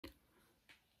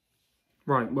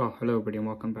Right, well, hello everybody and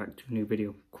welcome back to a new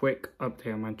video. Quick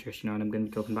update on Manchester United. I'm going to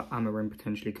be talking about Amorim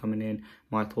potentially coming in,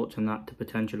 my thoughts on that, the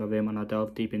potential of him, and I'll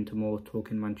delve deep into more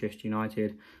talking Manchester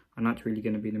United. And that's really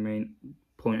going to be the main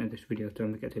point of this video.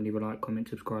 Don't forget to leave a like, comment,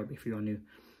 subscribe if you are new.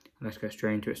 Let's get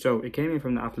straight into it. So, it came in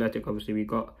from the Athletic. Obviously, we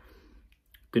got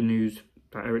the news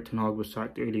that Erik ten Hag was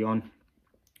sacked early on.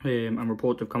 And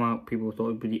reports have come out, people thought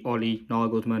it would be Ollie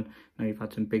Nagelsmann. Now you've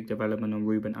had some big development on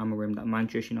Ruben Amorim, that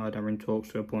Manchester United are in talks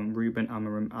to appoint Ruben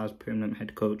Amorim as permanent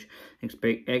head coach.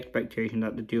 Expectation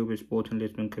that the deal with Sporting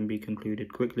Lisbon can be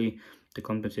concluded quickly. The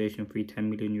compensation fee,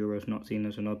 €10 million, not seen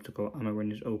as an obstacle.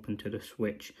 Amorim is open to the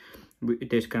switch.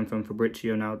 This came from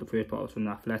Fabrizio now, the first part was from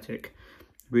the Athletic.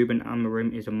 Ruben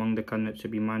Amorim is among the candidates to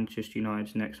be Manchester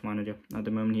United's next manager. At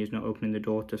the moment, he is not opening the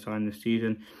door to sign this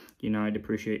season. United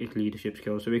appreciate his leadership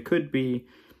skills, so it could be,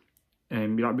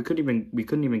 we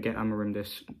couldn't even get Amorim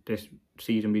this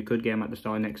season. We could get him at the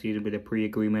start of next season with a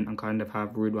pre-agreement and kind of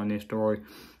have Ruben Nistelrooy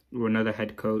or another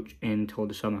head coach until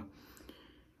the summer.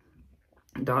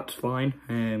 That's fine.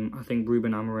 I think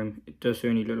Ruben Amorim, it does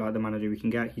certainly look like the manager we can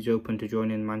get. He's open to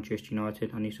joining Manchester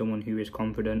United, and he's someone who is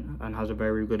confident and has a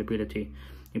very good ability.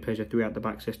 He plays a 3 at the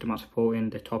back system at Sporting,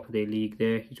 the top of their league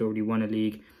there. He's already won a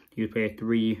league. He would play a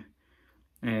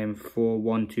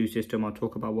 3-4-1-2 system. I'll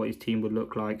talk about what his team would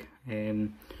look like.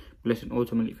 Listen,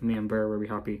 ultimately for me, I'm very, very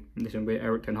happy. Listen, where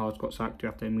Erik ten Hag got sacked, you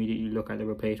have to immediately look at the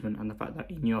replacement, and the fact that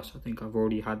Ineos, I think I've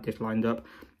already had this lined up.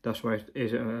 That's why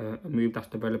it's a move that's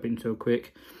developing so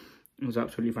quick. It was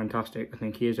absolutely fantastic. I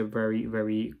think he is a very,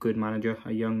 very good manager,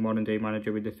 a young modern day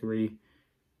manager with the 3.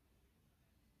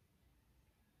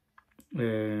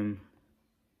 With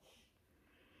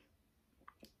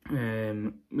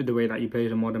the way that he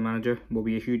plays a modern manager, will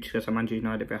be a huge success at Manchester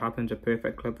United if it happens. A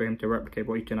perfect club for him to replicate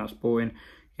what he's done at Sporting.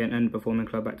 Get an underperforming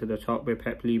club back to the top with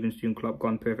Pep leaving soon, Klopp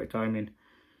gone, perfect timing.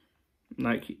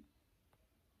 Like,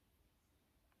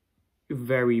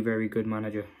 very, very good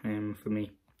manager for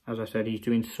me. As I said, he's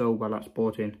doing so well at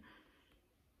Sporting.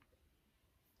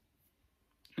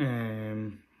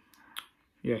 Yeah,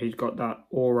 he's got that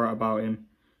aura about him.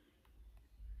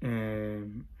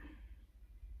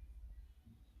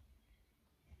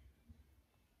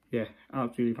 Yeah,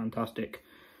 absolutely fantastic.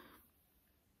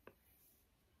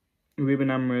 Ruben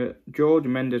Amorim, George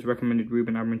Mendes recommended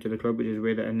Ruben Amorim to the club, which is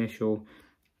where the initial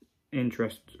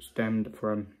interest stemmed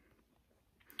from.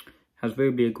 Has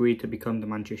verbally agreed to become the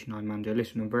Manchester United manager.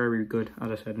 Listen, a very good,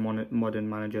 as I said, modern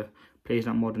manager. Plays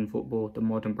that modern football, the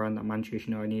modern brand that Manchester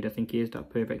United need. I think he is that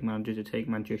perfect manager to take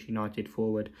Manchester United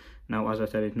forward. Now, as I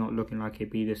said, it's not looking like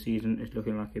it'd be this season. It's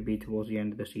looking like it'd be towards the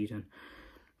end of the season.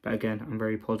 But again, I'm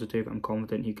very positive. I'm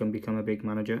confident he can become a big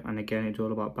manager. And again, it's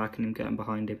all about backing him, getting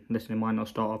behind him. Listen, it might not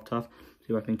start off tough.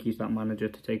 So I think he's that manager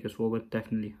to take us forward,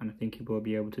 definitely. And I think he will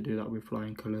be able to do that with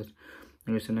flying colours.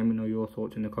 And listen, let me know your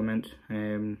thoughts in the comments.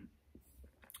 Listen,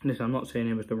 I'm not saying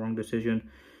it was the wrong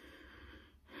decision.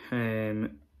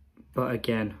 But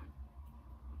again,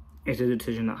 it's a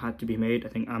decision that had to be made. I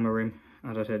think Amorim,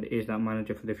 as I said, is that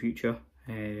manager for the future.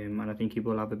 And I think he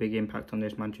will have a big impact on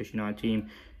this Manchester United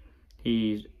team.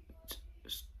 He's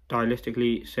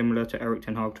stylistically similar to Erik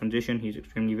ten Hag transition. He's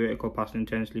extremely vertical, passing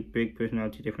intensely, big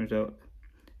personality difference though.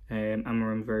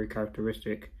 Amorim's very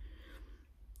characteristic.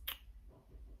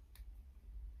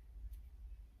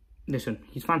 Listen,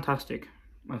 he's fantastic,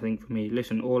 I think, for me.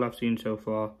 Listen, all I've seen so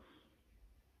far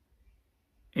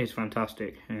is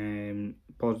fantastic.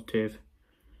 Positive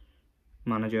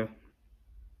manager.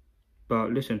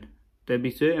 But listen, there'll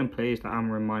be certain players that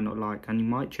Amorim might not like, and he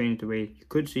might change the way. You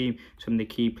could see some of the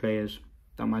key players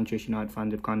that Manchester United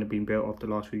fans have kind of been built off the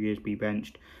last few years be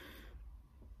benched.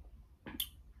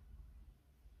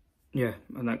 Yeah,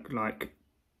 and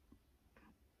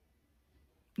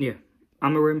yeah,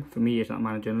 Amorim for me is that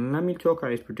manager. And let me talk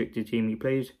about his predicted team. He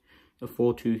plays a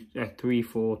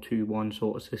 3-4-2-1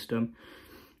 sort of system.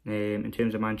 In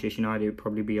terms of Manchester United, it would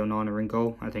probably be Onana in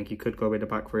goal. I think he could go with the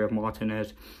back 3 of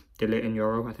Martinez, De Ligt and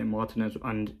Euro. I think Martinez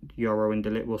and Euro and De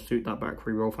Ligt will suit that back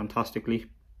 3 role fantastically.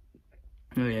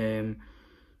 And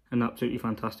absolutely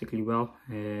fantastically well.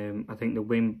 I think the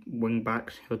wing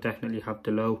backs, he'll definitely have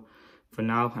Delo. For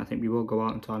now, I think we will go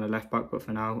out and sign a left back, but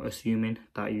for now, assuming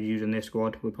that he's using this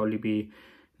squad, will probably be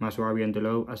Masraoui and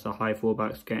Delo as the high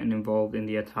fullbacks getting involved in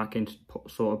the attacking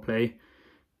sort of play.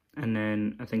 And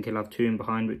then I think he'll have 2 in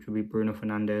behind, which would be Bruno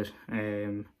Fernandes,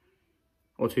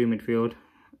 or 2 midfield.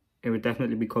 It would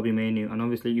definitely be Kobbie Mainoo, and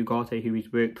obviously Ugarte, who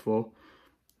he's worked for.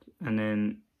 And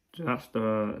then so that's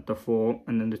the 4,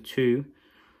 and then the 2,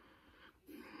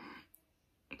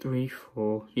 3,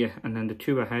 4, yeah, and then the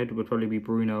 2 ahead would probably be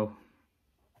Bruno.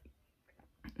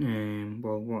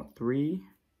 Well, what, 3,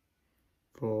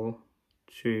 4,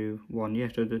 2, 1. Yeah,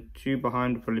 so the two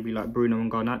behind will probably be like Bruno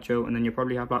and Garnacho, and then you'll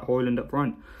probably have like Højlund up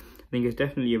front. I think it's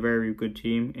definitely a very good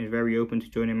team. It's very open to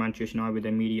joining Manchester United with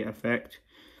immediate effect.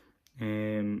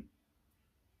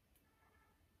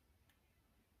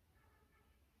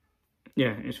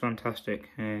 Yeah, it's fantastic.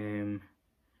 And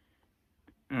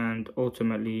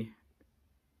ultimately,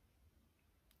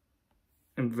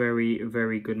 a very,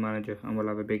 very good manager, and will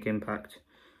have a big impact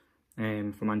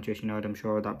for Manchester United, I'm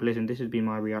sure of that. But listen, this has been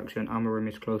my reaction. Amorim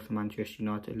is close to Manchester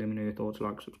United. Let me know your thoughts,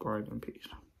 like, subscribe, and peace.